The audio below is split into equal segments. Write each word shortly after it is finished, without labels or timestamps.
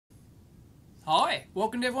Hi,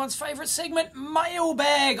 welcome to everyone's favourite segment,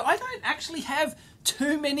 Mailbag. I don't actually have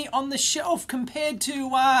too many on the shelf compared to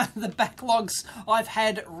the backlogs I've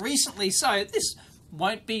had recently, so this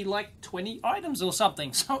won't be like 20 items or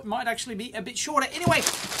something, so it might actually be a bit shorter. Anyway,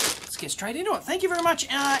 let's get straight into it. Thank you very much,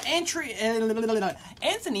 Anthony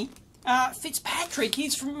Fitzpatrick.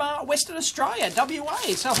 He's from Western Australia, WA,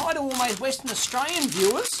 so hi to all my Western Australian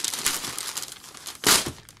viewers.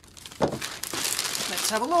 Let's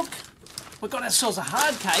have a look. We've got ourselves a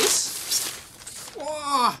hard case.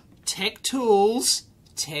 Oh, Tech Tools,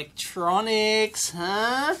 Tektronix,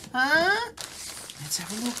 Let's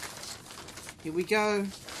have a look. Here we go.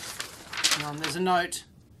 There's a note.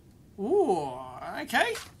 Ooh,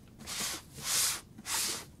 okay.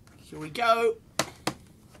 Here we go.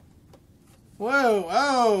 Whoa,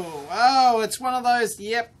 oh, it's one of those,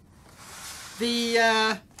 yep.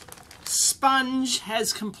 The sponge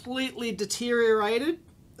has completely deteriorated.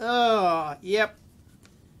 Oh, yep.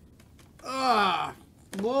 Oh,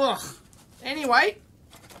 ugh. Anyway,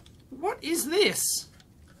 what is this?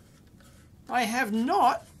 I have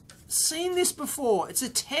not seen this before. It's a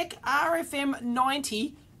Tech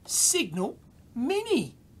RFM90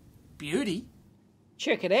 SignalMini. Beauty.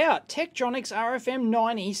 Check it out. Tektronix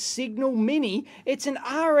RFM90 SignalMini. It's an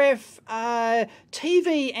RF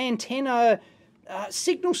TV antenna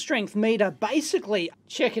signal strength meter, basically.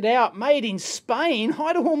 Check it out, made in Spain.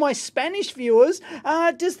 Hi to all my Spanish viewers.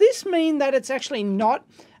 Does this mean that it's actually not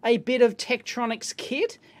a bit of Tektronix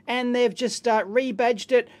kit and they've just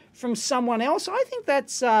rebadged it from someone else? I think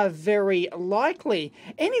that's very likely.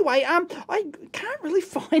 Anyway, I can't really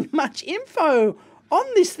find much info on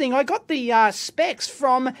this thing. I got the specs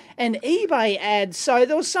from an eBay ad, so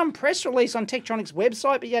there was some press release on Tektronix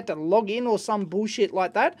website, but you had to log in or some bullshit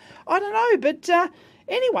like that. I don't know, but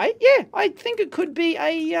anyway, yeah, I think it could be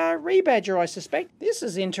a rebadger, I suspect. This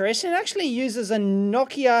is interesting. It actually uses a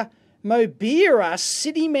Nokia Mobira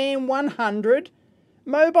CityMan 100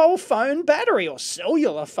 mobile phone battery, or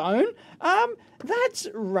cellular phone. That's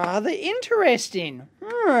rather interesting.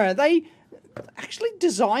 They actually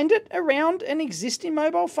designed it around an existing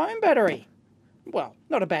mobile phone battery. Well,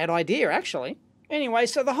 not a bad idea, actually. Anyway,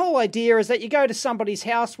 so the whole idea is that you go to somebody's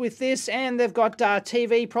house with this and they've got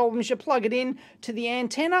TV problems. You plug it in to the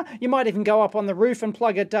antenna. You might even go up on the roof and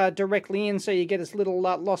plug it directly in so you get as little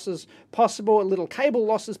loss as possible, little cable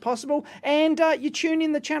loss as possible. And you tune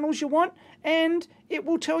in the channels you want and it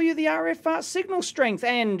will tell you the RF signal strength.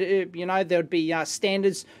 And, you know, there would be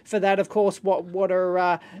standards for that, of course. What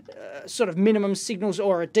are sort of minimum signals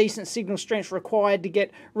or a decent signal strength required to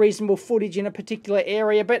get reasonable footage in a particular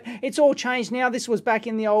area. But it's all changed now. This was back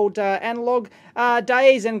in the old analog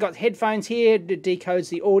days, and got headphones here. It decodes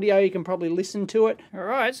the audio. You can probably listen to it. All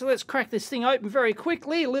right, so let's crack this thing open very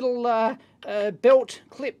quickly. A little belt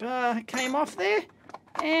clip came off there.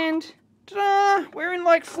 And ta-da, we're in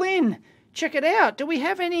like Flynn. Check it out. Do we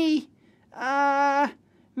have any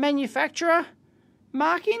manufacturer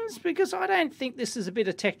markings? Because I don't think this is a bit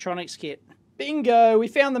of Tektronix kit. Bingo, we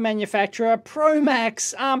found the manufacturer,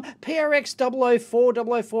 Promax,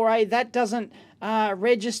 PRX 004 That doesn't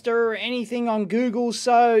register anything on Google,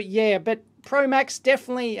 so yeah, but Promax,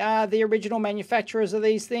 definitely the original manufacturers of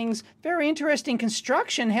these things. Very interesting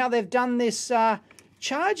construction, how they've done this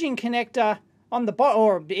charging connector on the bottom,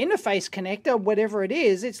 or interface connector, whatever it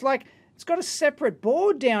is. It's like, it's got a separate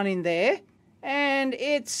board down in there, and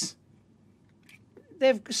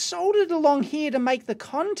they've soldered along here to make the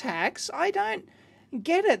contacts. I don't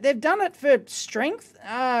get it. They've done it for strength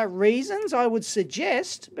reasons, I would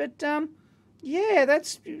suggest, but yeah,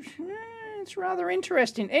 it's rather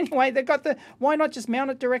interesting. Anyway, they've got why not just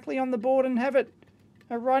mount it directly on the board and have it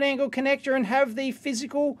a right angle connector and have the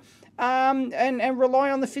physical and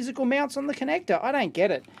rely on the physical mounts on the connector? I don't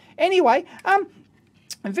get it. Anyway,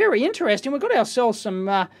 very interesting. We've got ourselves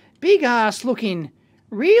some big ass looking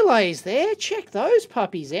relays there. Check those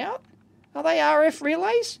puppies out. Are they RF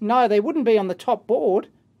relays? No, they wouldn't be on the top board.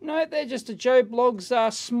 No, they're just a Joe Blogg's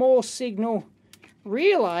small signal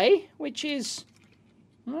relay, which is,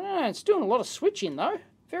 I don't know, it's doing a lot of switching though.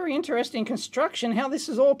 Very interesting construction, how this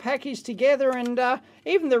is all packaged together, and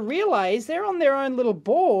even the relays, they're on their own little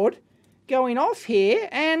board going off here,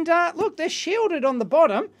 and look, they're shielded on the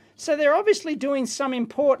bottom. So they're obviously doing some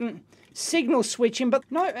important signal switching, but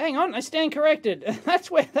no, hang on, I stand corrected.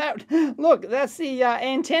 That's where look, that's the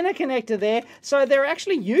antenna connector there. So they're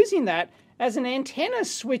actually using that as an antenna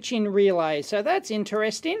switching relay. So that's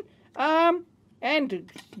interesting.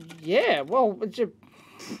 And yeah, well,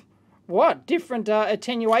 what? Different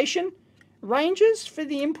attenuation ranges for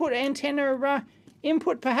the input antenna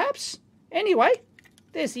input perhaps? Anyway,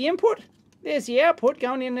 there's the input, there's the output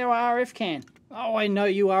going into our RF can. Oh, I know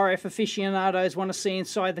you RF aficionados want to see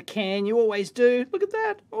inside the can. You always do. Look at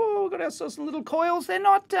that. Oh, we've got ourselves some little coils. They're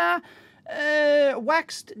not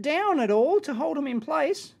waxed down at all to hold them in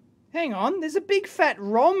place. Hang on, there's a big fat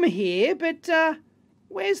ROM here, but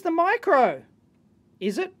where's the micro?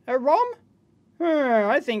 Is it a ROM?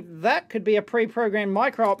 I think that could be a pre-programmed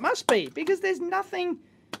micro. It must be, because there's nothing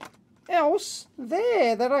else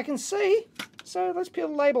there that I can see. So let's peel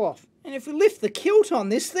the label off. And if we lift the kilt on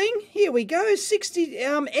this thing, here we go,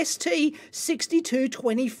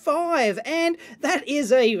 ST6225, and that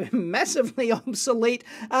is a massively obsolete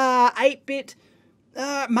 8-bit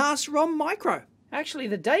mass ROM micro. Actually,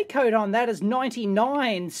 the date code on that is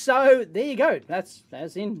 99, so there you go. That's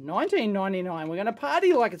as in 1999. We're going to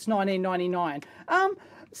party like it's 1999.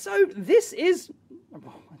 So this is...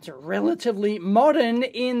 it's relatively modern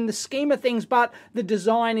in the scheme of things, but the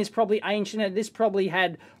design is probably ancient, and this probably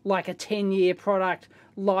had like a 10-year product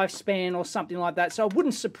lifespan or something like that. So it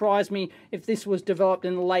wouldn't surprise me if this was developed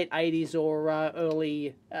in the late 80s or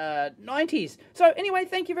early 90s. So anyway,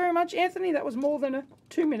 thank you very much, Anthony. That was more than a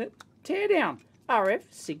 2-minute teardown. RF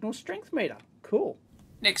signal strength meter. Cool.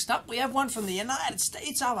 Next up, we have one from the United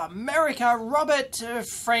States of America, Robert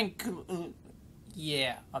Frank...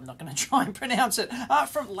 yeah, I'm not going to try and pronounce it.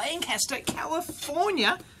 From Lancaster,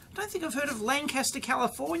 California. I don't think I've heard of Lancaster,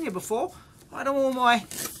 California before. I don't want my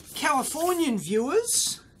Californian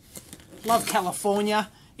viewers. Love California.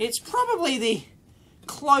 It's probably the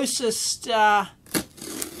closest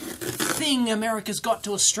thing America's got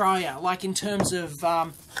to Australia, like in terms of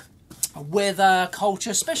weather,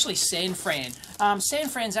 culture, especially San Fran. San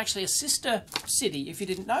Fran's actually a sister city, if you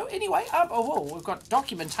didn't know. Anyway, we've got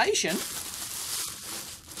documentation.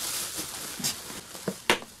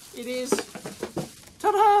 It is,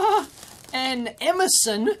 ta-da, an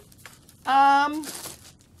Emerson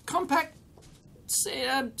compact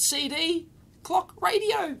CD clock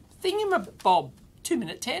radio thingamabob,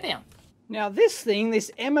 2-minute teardown. Now this thing,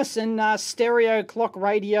 this Emerson stereo clock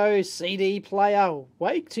radio CD player,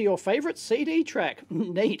 wake to your favourite CD track.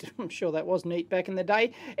 Neat. I'm sure that was neat back in the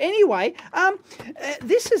day. Anyway,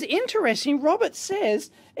 this is interesting. Robert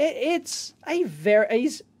says it's a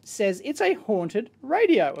says it's a haunted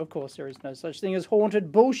radio. Of course, there is no such thing as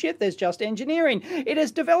haunted bullshit. There's just engineering. It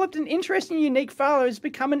has developed an interesting, unique failure. It's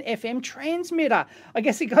become an FM transmitter. I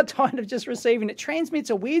guess he got tired of just receiving it. Transmits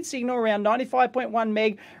a weird signal around 95.1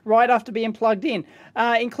 meg right after being plugged in,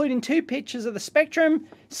 including 2 pictures of the spectrum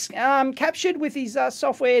captured with his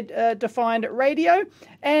software-defined radio,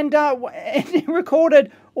 and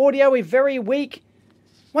recorded audio with very weak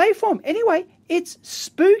waveform. Anyway, it's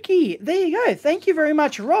spooky. There you go. Thank you very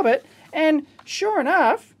much, Robert. And sure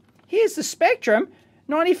enough, here's the spectrum,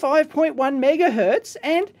 95.1 megahertz,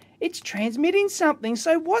 and it's transmitting something.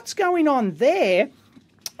 So what's going on there,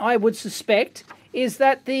 I would suspect, is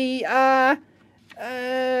that the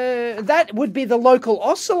that would be the local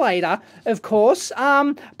oscillator, of course,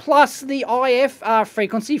 plus the IF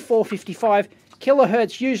frequency, 455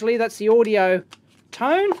 kilohertz. Usually that's the audio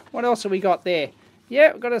tone. What else have we got there?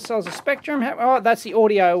 Yeah, we've got ourselves a spectrum. Oh, that's the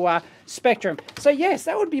audio spectrum. So yes,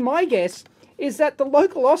 that would be my guess, is that the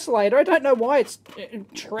local oscillator, I don't know why it's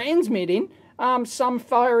transmitting some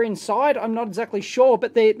fire inside, I'm not exactly sure,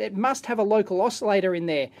 but it must have a local oscillator in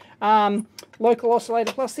there. Local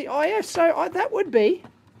oscillator plus the IF, so that would be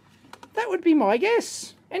my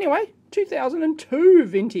guess. Anyway, 2002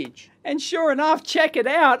 vintage. And sure enough, check it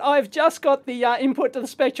out. I've just got the input to the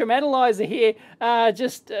spectrum analyzer here,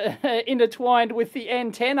 intertwined with the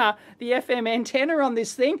antenna, the FM antenna on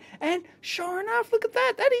this thing. And sure enough, look at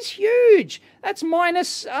that. That is huge. That's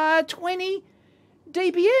minus 20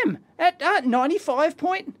 dBm at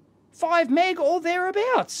 95.5 meg or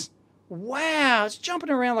thereabouts. Wow, it's jumping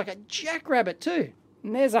around like a jackrabbit too.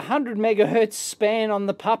 And there's 100 megahertz span on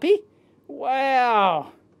the puppy.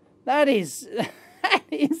 Wow, that is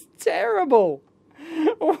terrible.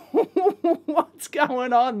 What's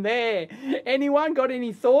going on there? Anyone got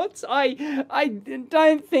any thoughts? I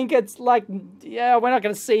don't think it's like, yeah, we're not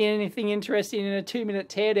going to see anything interesting in a 2-minute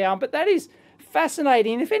teardown, but that is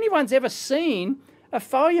fascinating. If anyone's ever seen a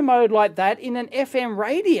failure mode like that in an FM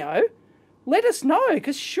radio, let us know,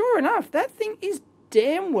 because sure enough, that thing is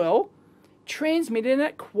damn well transmitting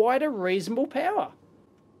at quite a reasonable power.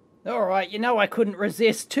 All right, you know I couldn't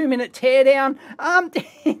resist. 2-minute teardown.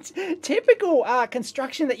 It's typical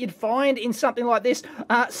construction that you'd find in something like this.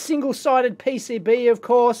 Single-sided PCB, of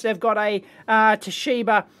course. They've got a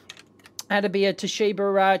Toshiba. That'd be a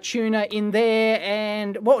Toshiba tuner in there,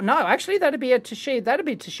 and well, no, actually that'd be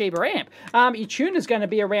Toshiba amp. Your tuner's going to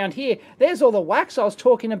be around here. There's all the wax I was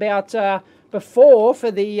talking about before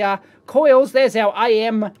for the coils. There's our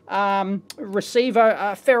AM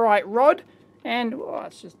receiver ferrite rod, and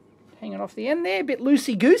it's just hanging off the end there, a bit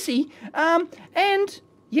loosey-goosey. And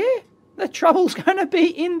yeah, the trouble's going to be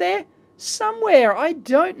in there somewhere. I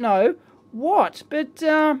don't know what, but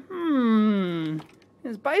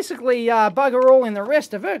there's basically bugger all in the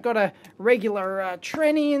rest of it. Got a regular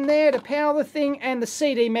tranny in there to power the thing, and the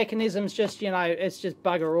CD mechanism's just, you know, it's just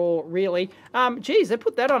bugger all, really. Geez, they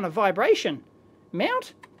put that on a vibration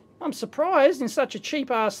mount. I'm surprised in such a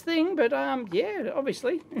cheap-ass thing, but yeah,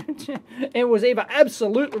 obviously. It was either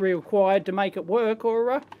absolutely required to make it work,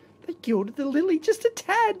 or they gilded the lily just a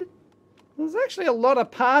tad. There's actually a lot of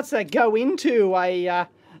parts that go into a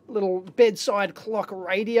little bedside clock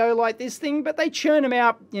radio like this thing, but they churn them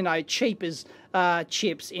out, you know, cheap as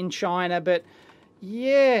chips in China. But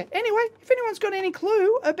yeah, anyway, if anyone's got any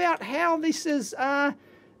clue about how this is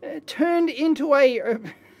turned into a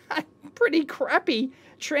pretty crappy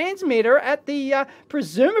transmitter at the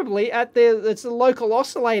presumably at it's the local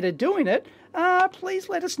oscillator doing it, please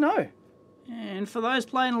let us know. And for those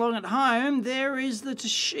playing along at home, there is the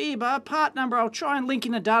Toshiba part number. I'll try and link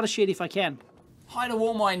in a datasheet if I can. Hi to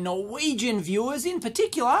all my Norwegian viewers, in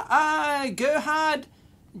particular, Gerhard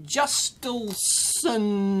Justelsen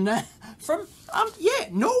from, yeah,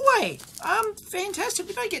 Norway. Fantastic.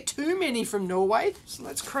 We don't get too many from Norway. So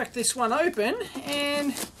let's crack this one open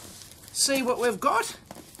and see what we've got.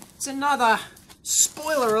 It's another,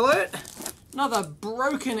 spoiler alert, another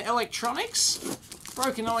broken electronics.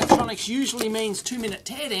 Broken electronics usually means 2-minute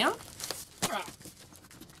teardown.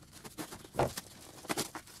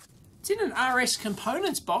 It's in an RS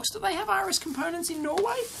components box. Do they have RS components in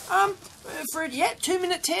Norway? For it, yeah,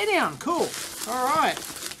 2-minute teardown. Cool. All right.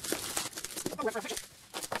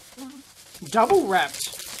 Double wrapped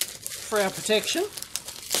for our protection.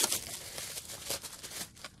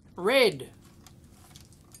 Red.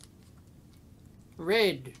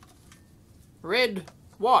 Red. Red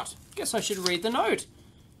what? Guess I should read the note.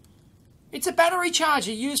 It's a battery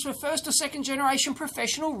charger used for first or second generation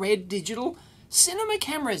professional red digital cinema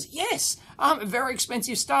cameras. Yes, very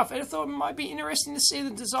expensive stuff. I thought it might be interesting to see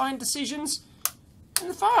the design decisions in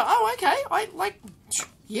the file. Oh, okay.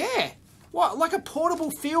 Yeah. What, like a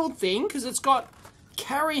portable field thing, because it's got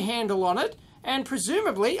carry handle on it, and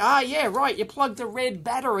presumably, yeah, right, you plug the red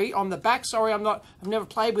battery on the back. Sorry, I've never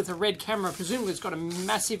played with a red camera. Presumably it's got a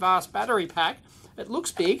massive ass battery pack. It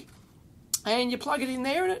looks big, and you plug it in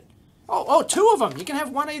there, and it, oh, 2 of them. You can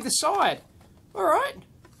have one either side. All right.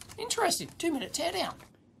 Interesting. 2-minute teardown.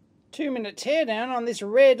 2-minute teardown on this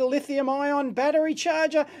red lithium-ion battery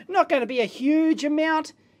charger. Not going to be a huge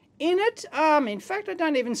amount in it. In fact, I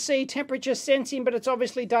don't even see temperature sensing, but it's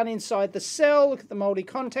obviously done inside the cell. Look at the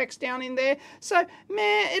multi-contacts down in there. So,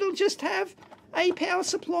 man, it'll just have a power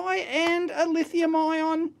supply and a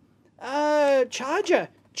lithium-ion charger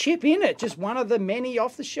chip in it. Just one of the many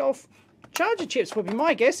off-the-shelf charger chips would be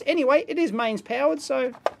my guess. Anyway, it is mains powered,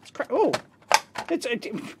 so it's oh. Is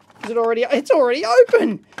it already? It's already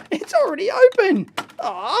open. It's already open.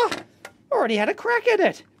 Already had a crack at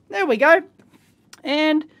it. There we go.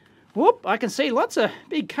 And whoop, I can see lots of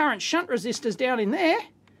big current shunt resistors down in there.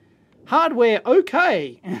 Hardware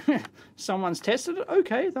okay. Someone's tested it.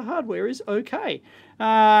 Okay, the hardware is okay.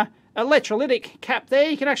 Electrolytic cap there.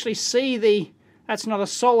 You can actually see the. That's not a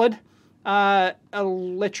solid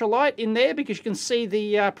electrolyte in there because you can see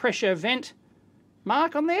the pressure vent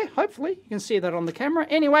mark on there. Hopefully you can see that on the camera.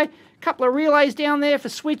 Anyway, a couple of relays down there for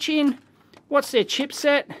switching. What's their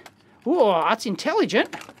chipset? Oh, that's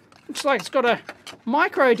intelligent. Looks like it's got a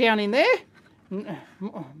micro down in there.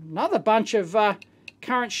 Another bunch of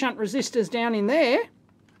current shunt resistors down in there.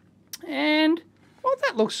 And, well,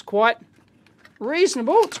 that looks quite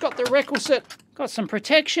reasonable. It's got the requisite, got some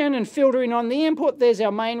protection and filtering on the input. There's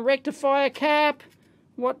our main rectifier cap.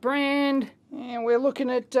 What brand? And we're looking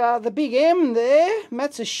at the big M there.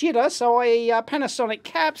 That's a shitter, so Panasonic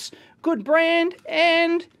caps, good brand.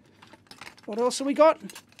 And what else have we got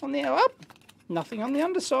on the up? Nothing on the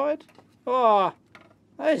underside. Oh,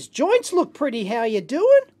 those joints look pretty. How you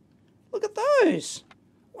doing? Look at those.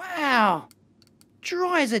 Wow.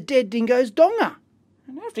 Dry as a dead dingo's donger.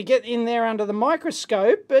 I have to get in there under the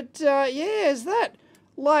microscope, but yeah, is that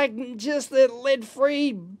like just the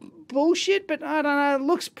lead-free bullshit? But I don't know, it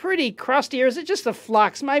looks pretty crusty. Or is it just the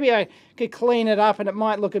flux? Maybe I could clean it up and it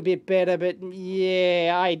might look a bit better, but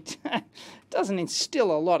yeah, it doesn't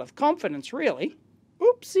instill a lot of confidence, really.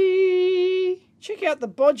 Oopsie! Check out the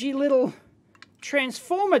bodgy little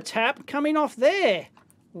transformer tap coming off there.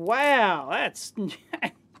 Wow, that's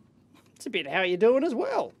it's a bit how you doing as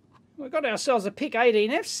well. We've got ourselves a PIC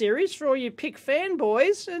 18F series for all you PIC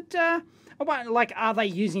fanboys. And, Like, are they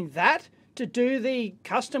using that to do the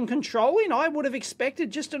custom controlling? I would have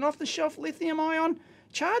expected just an off-the-shelf lithium-ion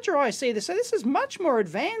charger IC. So this is much more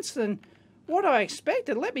advanced than what I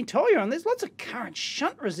expected, let me tell you. And there's lots of current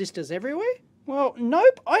shunt resistors everywhere. Well,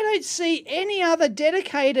 nope, I don't see any other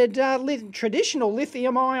dedicated traditional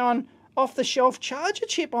lithium-ion off-the-shelf charger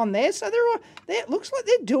chip on there. So it looks like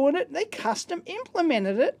they're doing it. They custom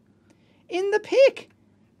implemented it in the PIC.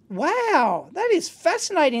 Wow, that is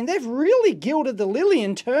fascinating. They've really gilded the lily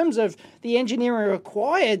in terms of the engineering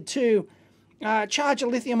required to charge a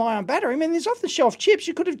lithium-ion battery. I mean, these off-the-shelf chips,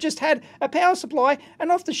 you could have just had a power supply,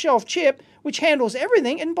 an off-the-shelf chip, which handles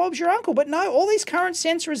everything, and Bob's your uncle. But no, all these current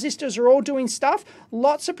sense resistors are all doing stuff,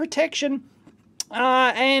 lots of protection,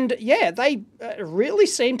 and yeah, they really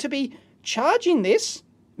seem to be charging this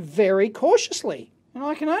very cautiously. And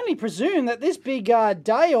I can only presume that this big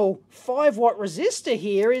Dale 5-watt resistor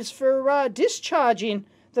here is for discharging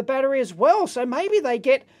the battery as well. So maybe they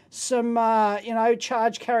get some, you know,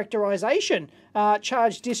 charge characterization,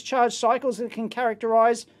 charge-discharge cycles that can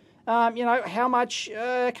characterize, you know, how much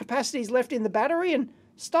capacity is left in the battery and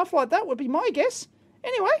stuff like that would be my guess.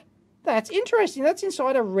 Anyway, that's interesting. That's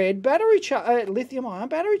inside a red battery lithium-ion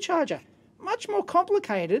battery charger. Much more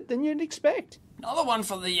complicated than you'd expect. Another one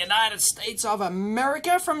for the United States of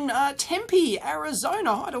America from Tempe,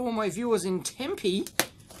 Arizona. Hi to all my viewers in Tempe,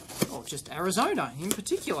 or just Arizona in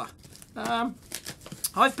particular.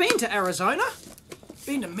 I've been to Arizona,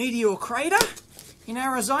 been to Meteor Crater in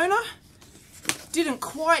Arizona. Didn't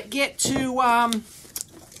quite get to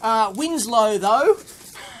Winslow though.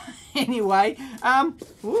 Anyway,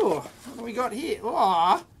 ooh, what do we got here?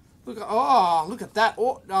 Oh, look at that.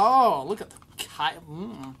 Oh, look at the case.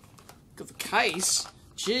 Look at the case.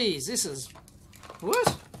 Jeez, this is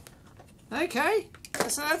what? Okay,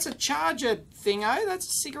 so that's a charger thingo. That's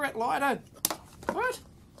a cigarette lighter. What?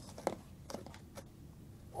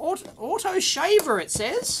 Auto shaver, it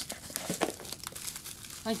says.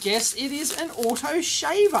 I guess it is an auto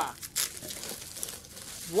shaver.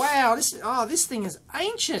 Wow, this thing is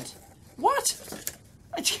ancient. What?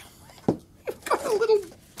 You've got a little...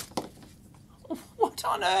 What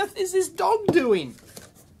on earth is this dog doing?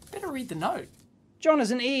 Better read the note. John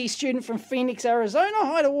is an EE student from Phoenix, Arizona.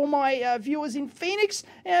 Hi to all my viewers in Phoenix.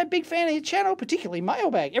 Big fan of your channel, particularly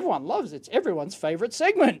Mailbag. Everyone loves it. It's everyone's favourite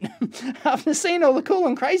segment. After seeing all the cool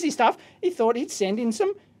and crazy stuff, he thought he'd send in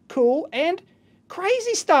some cool and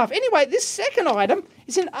crazy stuff. Anyway, this second item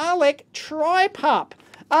is an Arlec tri-pup.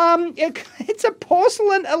 It's a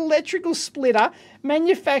porcelain electrical splitter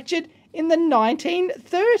manufactured in the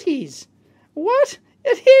 1930s. What?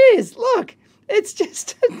 It is. Look, it's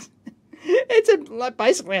just... It's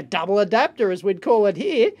basically a double adapter, as we'd call it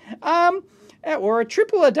here, or a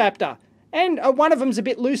triple adapter. And one of them's a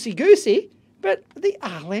bit loosey-goosey, but the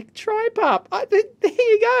Arlec tri-pup. There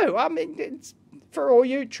you go. I mean, it's for all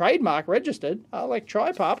you trademark registered, Arlec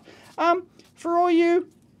tri-pup. For all you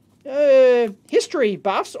history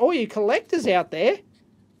buffs, all you collectors out there,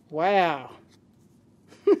 wow.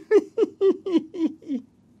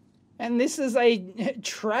 And this is a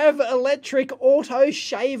Trav Electric Auto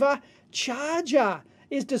Shaver Charger.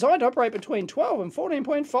 Is designed to operate between 12 and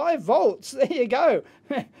 14.5 volts. There you go.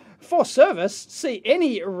 For service, see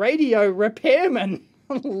any radio repairman.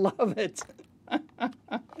 Love it.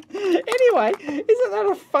 Anyway, isn't that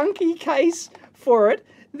a funky case for it?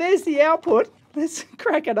 There's the output. Let's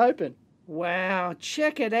crack it open. Wow,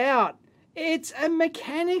 check it out. It's a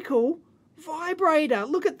mechanical vibrator.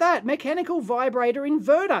 Look at that. Mechanical vibrator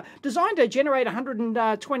inverter. Designed to generate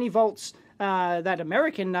 120 volts. That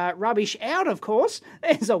American rubbish out, of course.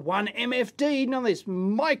 There's a 1 MFD, none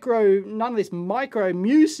of this micro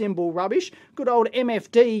mu symbol rubbish. Good old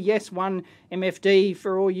MFD, yes, 1 MFD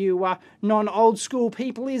for all you non-old school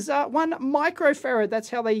people is 1 microfarad. That's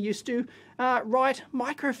how they used to write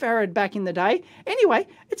microfarad back in the day. Anyway,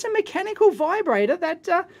 it's a mechanical vibrator that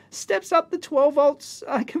steps up the 12 volts,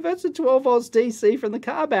 converts the 12 volts DC from the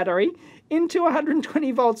car battery into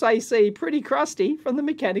 120 volts AC, pretty crusty, from the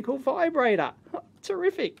mechanical vibrator.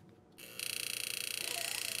 Terrific.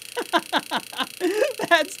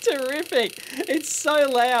 That's terrific. It's so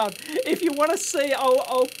loud. If you want to see,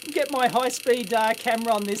 I'll get my high-speed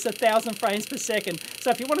camera on this 1,000 frames per second. So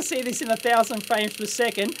if you want to see this in 1,000 frames per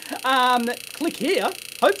second, click here,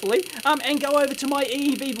 hopefully, and go over to my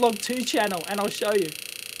EEVblog 2 channel, and I'll show you.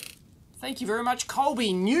 Thank you very much,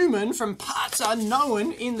 Colby Newman from Parts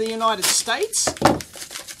Unknown in the United States.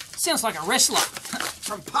 Sounds like a wrestler.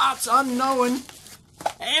 From Parts Unknown.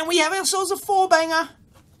 And we have ourselves a 4-banger.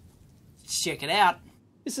 Let's check it out.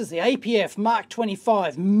 This is the APF Mark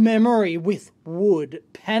 25 memory with wood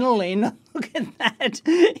paneling. Look at that.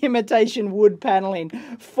 Imitation wood paneling.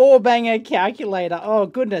 4-banger calculator. Oh,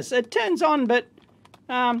 goodness. It turns on, but,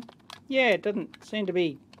 yeah, it doesn't seem to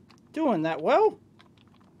be doing that well.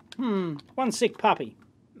 One sick puppy.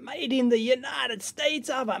 Made in the United States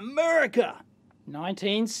of America.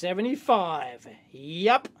 1975.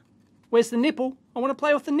 Yup. Where's the nipple? I want to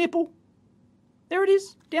play with the nipple. There it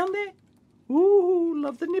is, down there. Ooh,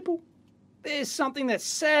 love the nipple. There's something that's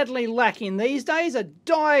sadly lacking these days, a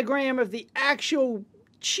diagram of the actual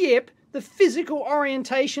chip, the physical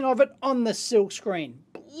orientation of it on the silk screen.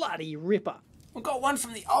 Bloody ripper. We've got one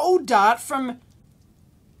from the old dart from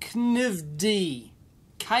KNIV.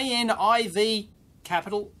 K-N-I-V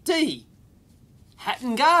capital D.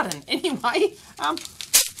 Hatton Garden. Anyway,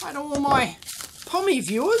 hi to all my Pommy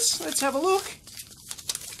viewers. Let's have a look.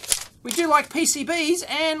 We do like PCBs,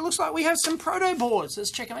 and looks like we have some Proto boards. Let's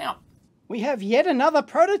check them out. We have yet another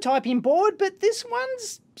prototyping board, but this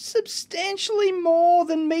one's substantially more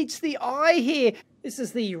than meets the eye here. This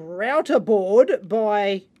is the router board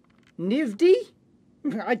by NIVD.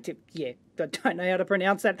 I don't know how to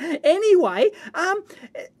pronounce that. Anyway,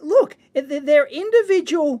 look, they're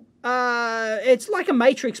individual, it's like a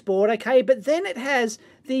matrix board, okay, but then it has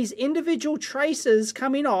these individual traces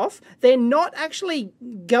coming off. They're not actually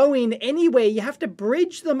going anywhere. You have to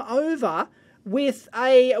bridge them over with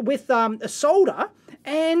a solder,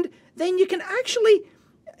 and then you can actually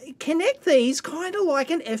connect these kind of like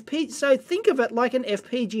an so think of it like an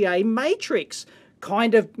FPGA matrix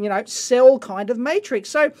kind of, cell kind of matrix.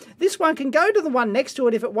 So this one can go to the one next to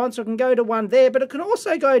it if it wants, or can go to one there, but it can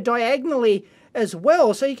also go diagonally as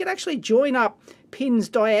well. So you can actually join up pins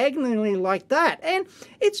diagonally like that. And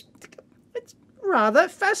it's rather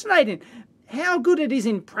fascinating. How good it is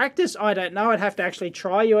in practice, I don't know. I'd have to actually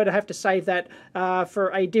try you. I'd have to save that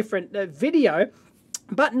for a different video.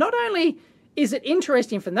 But not only is it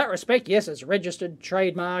interesting from that respect, yes, it's registered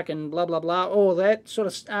trademark and blah, blah, blah, all that sort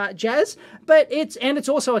of jazz, but it's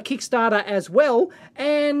also a Kickstarter as well,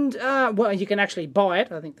 and, well, you can actually buy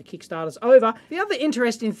it. I think the Kickstarter's over. The other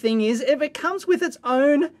interesting thing is if it comes with its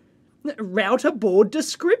own router board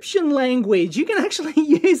description language. You can actually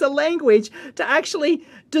use a language to actually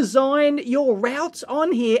design your routes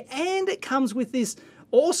on here, and it comes with this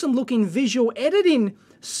awesome looking visual editing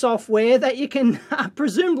software that you can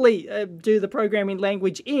presumably do the programming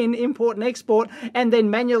language in, import and export, and then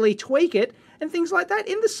manually tweak it and things like that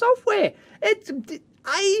in the software. It's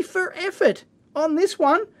A for effort on this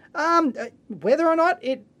one. Whether or not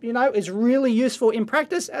it, is really useful in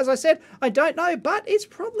practice, as I said, I don't know, but it's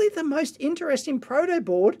probably the most interesting proto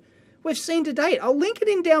board we've seen to date. I'll link it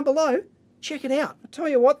in down below. Check it out. I'll tell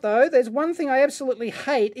you what though, there's one thing I absolutely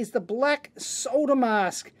hate is the black solder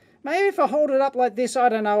mask. Maybe if I hold it up like this, I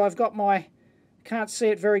don't know, I've got my, can't see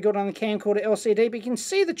it very good on the camcorder LCD, but you can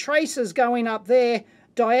see the traces going up there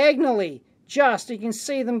diagonally. You can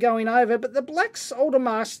see them going over, but the black solder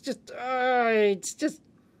mask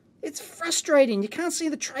it's frustrating. You can't see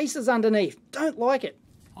the traces underneath. Don't like it.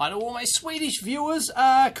 I know all my Swedish viewers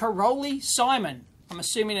are Caroli Simon. I'm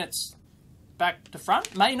assuming it's back to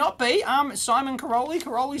front. May not be. Simon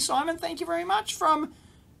Caroli Simon, thank you very much, from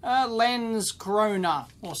Lens Corona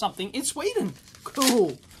or something in Sweden.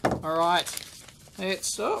 Cool. All right.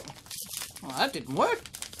 Well, that didn't work.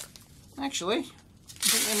 Actually, I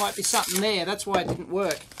think there might be something there. That's why it didn't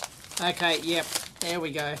work. Okay, yep. There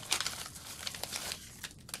we go.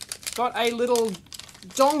 Got a little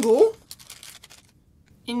dongle.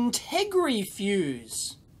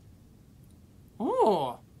 IntegriFuse.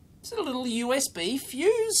 Oh, it's a little USB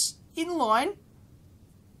fuse, inline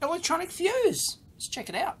electronic fuse. Let's check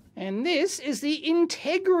it out. And this is the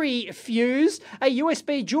IntegriFuse, a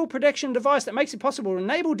USB dual protection device that makes it possible to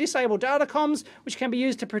enable disable data comms, which can be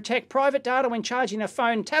used to protect private data when charging a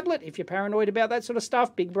phone, tablet. If you're paranoid about that sort of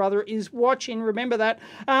stuff, Big Brother is watching, remember that.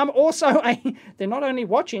 They're not only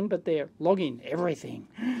watching, but they're logging everything.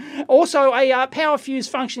 Also, a power fuse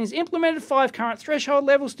function is implemented, 5 current threshold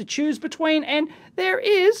levels to choose between, and there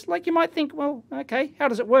is, like you might think, well, okay, how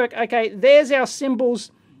does it work? Okay, there's our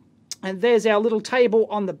symbols, and there's our little table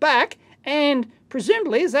on the back, and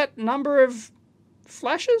presumably is that number of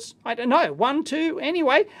flashes? I don't know, 1, 2,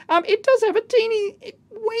 anyway. It does have a teeny,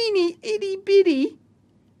 weeny, itty bitty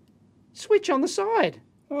switch on the side.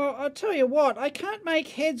 Well, I'll tell you what, I can't make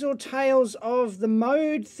heads or tails of the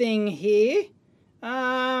mode thing here.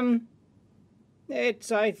 I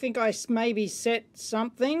think I maybe set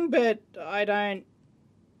something, but I don't,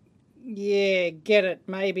 get it,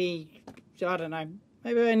 maybe, I don't know.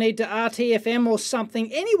 Maybe I need to RTFM or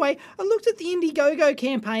something. Anyway, I looked at the Indiegogo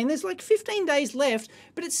campaign. There's like 15 days left,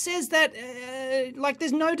 but it says that like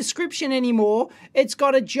there's no description anymore. It's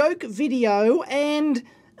got a joke video and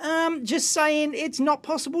just saying it's not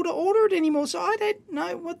possible to order it anymore. So I don't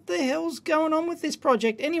know what the hell's going on with this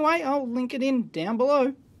project. Anyway, I'll link it in down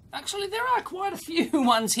below. Actually, there are quite a few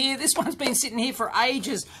ones here. This one's been sitting here for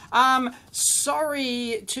ages.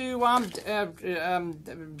 Sorry to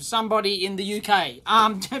somebody in the UK.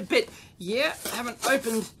 But yeah, I haven't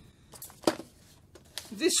opened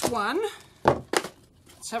this one.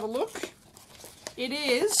 Let's have a look. It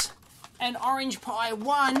is an Orange Pi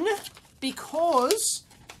 1 because,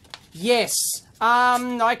 yes,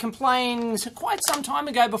 I complained quite some time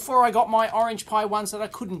ago before I got my Orange Pi 1s that I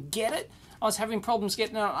couldn't get it. I was having problems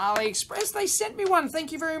getting it on AliExpress. They sent me one.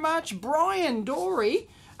 Thank you very much, Brian Dory.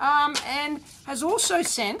 And has also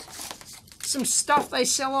sent some stuff they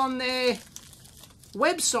sell on their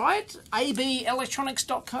website,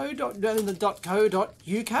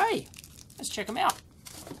 abelectronics.co.uk. Let's check them out.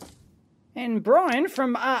 And Brian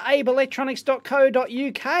from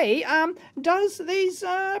abelectronics.co.uk does these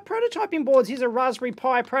prototyping boards. Here's a Raspberry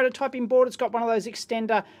Pi prototyping board. It's got one of those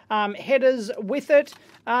extender headers with it.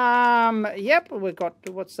 Yep, we've got,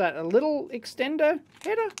 what's that, a little extender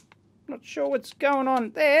header? Not sure what's going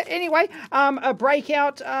on there. Anyway, a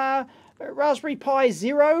breakout Raspberry Pi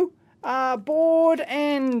Zero board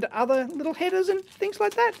and other little headers and things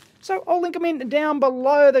like that. So I'll link them in down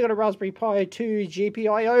below. They've got a Raspberry Pi 2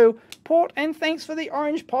 GPIO port, and thanks for the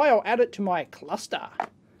Orange Pi. I'll add it to my cluster.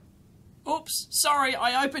 Oops, sorry,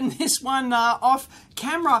 I opened this one off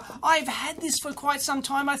camera. I've had this for quite some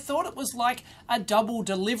time. I thought it was like a double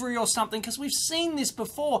delivery or something because we've seen this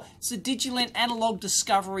before. It's the Digilent Analog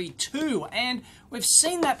Discovery 2, and we've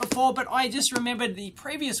seen that before, but I just remembered the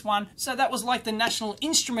previous one. So that was like the National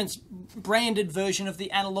Instruments branded version of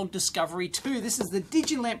the Analog Discovery 2. This is the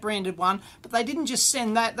Digilent branded one, but they didn't just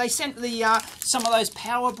send that. They sent the some of those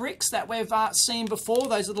power bricks that we've seen before,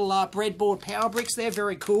 those little breadboard power bricks. They're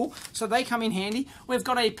very cool, so they come in handy. We've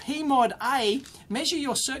got a PmodIA measure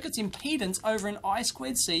your circuit's impedance over an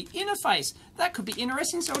I2C interface. That could be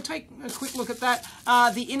interesting, so we'll take a quick look at that.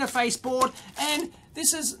 The interface board, and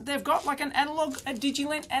this is, they've got like a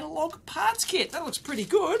Digilent analog parts kit. That looks pretty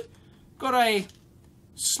good. Got a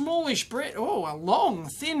smallish a long,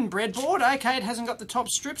 thin breadboard. Okay, it hasn't got the top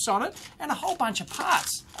strips on it, and a whole bunch of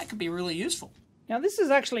parts. That could be really useful. Now this is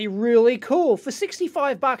actually really cool. For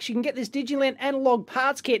 65 bucks you can get this Digilent analog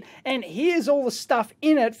parts kit, and here's all the stuff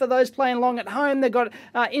in it for those playing along at home. They've got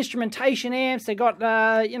instrumentation amps, they've got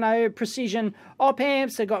you know, precision op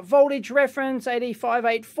amps, they've got voltage reference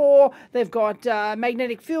 8584, they've got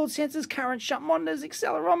magnetic field sensors, current shunt monitors,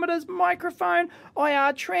 accelerometers, microphone,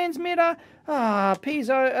 IR transmitter,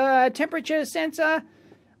 piezo temperature sensor,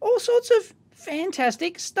 all sorts of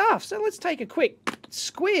fantastic stuff. So let's take a quick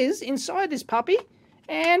squiz inside this puppy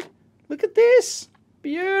and look at this.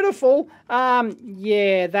 Beautiful.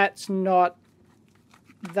 Yeah, that's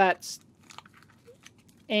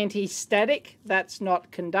anti-static, that's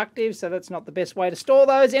not conductive, so that's not the best way to store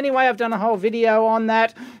those. Anyway, I've done a whole video on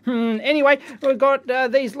that. Anyway, we've got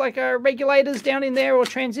these like regulators down in there, or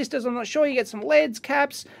transistors, I'm not sure. You get some LEDs,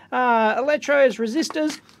 caps, electrodes,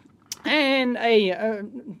 resistors, and a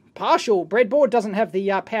partial breadboard. Doesn't have the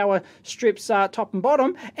power strips top and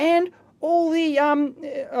bottom, and all the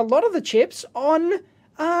a lot of the chips on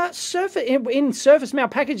surface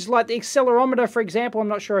mount packages, like the accelerometer, for example. I'm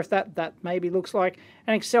not sure if that maybe looks like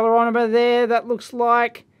an accelerometer there. That looks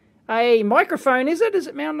like a microphone, is it? Is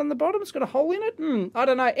it mounted on the bottom? It's got a hole in it? I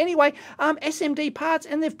don't know. Anyway, SMD parts,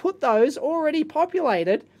 and they've put those already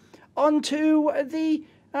populated onto the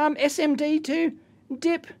SMD to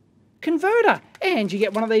DIP converter, and you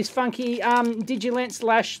get one of these funky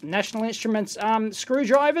Digilent / National Instruments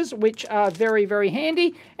screwdrivers, which are very, very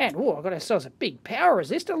handy. And oh, I've got ourselves a big power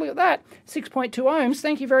resistor. Look at that, 6.2 ohms.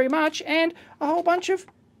 Thank you very much, and a whole bunch of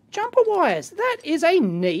jumper wires. That is a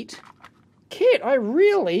neat kit. I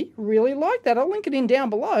really, really like that. I'll link it in down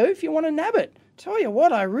below if you want to nab it. Tell you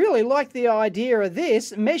what, I really like the idea of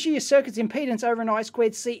this. Measure your circuit's impedance over an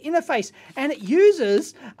I2C interface, and it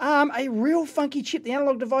uses a real funky chip, the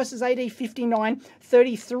Analog Devices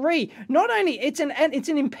AD5933. Not only it's an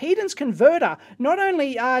impedance converter. Not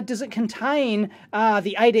only does it contain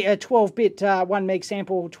the 12-bit 1 meg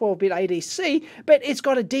sample 12-bit ADC, but it's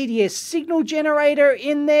got a DDS signal generator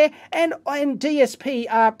in there, and DSP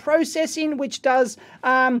processing, which does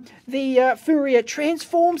the Fourier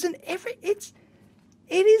transforms, and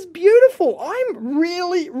It is beautiful. I'm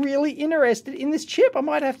really, really interested in this chip. I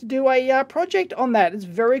might have to do a project on that. It's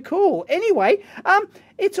very cool. Anyway,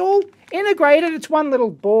 it's all integrated. It's one little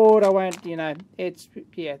board. I won't, you know, it's,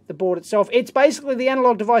 yeah, the board itself. It's basically the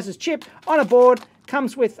Analog Devices chip on a board.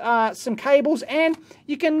 Comes with some cables, and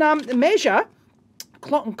you can measure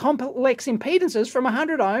complex impedances from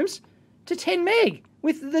 100 ohms to 10 meg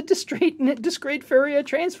with the discrete Fourier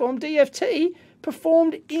transform DFT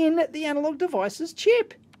performed in the Analog Devices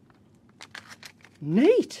chip.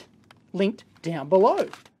 Neat. Linked down below.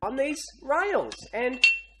 On these rails, and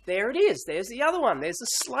there it is. There's the other one. There's the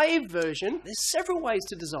slave version. There's several ways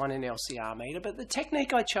to design an LCR meter, but the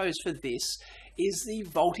technique I chose for this is the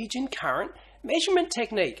voltage and current measurement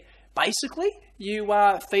technique. Basically, you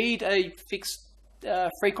feed a fixed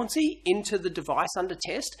frequency into the device under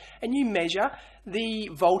test, and you measure the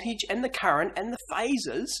voltage and the current and the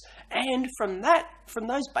phases, and from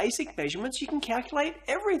those basic measurements you can calculate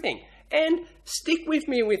everything. And stick with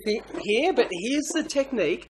me with it here, but here's the technique.